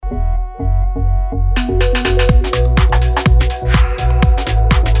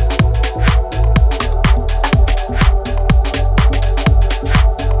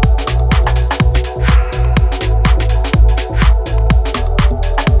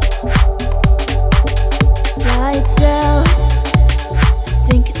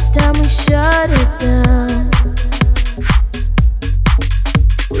it down.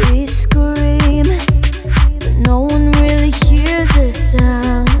 We scream, but no one really hears the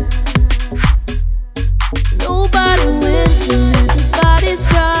sound. Nobody wins when everybody's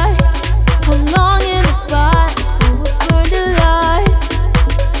right. How long in the fight till we're burned alive?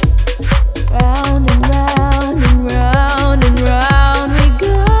 Round and round and round and round we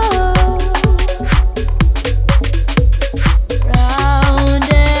go. Round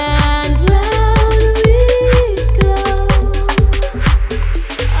and round we go.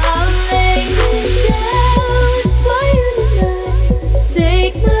 I'll lay it down for you tonight.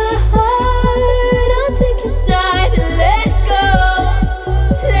 Take my heart, I'll take your side and let go.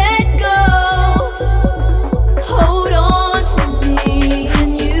 Let go. Hold on to me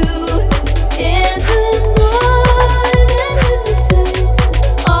and you in the morning when we face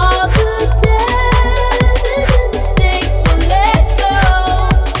all the damage and mistakes. We'll let go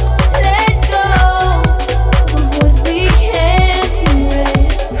of what we can't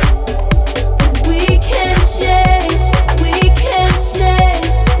erase. We can change, we can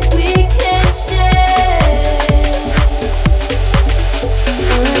change, we can change.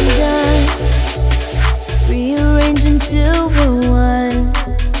 I'm done rearranging till we're one.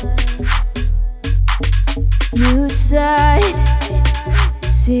 New side,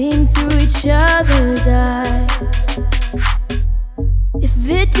 seeing through each other's eyes. If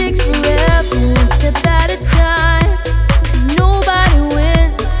it takes forever,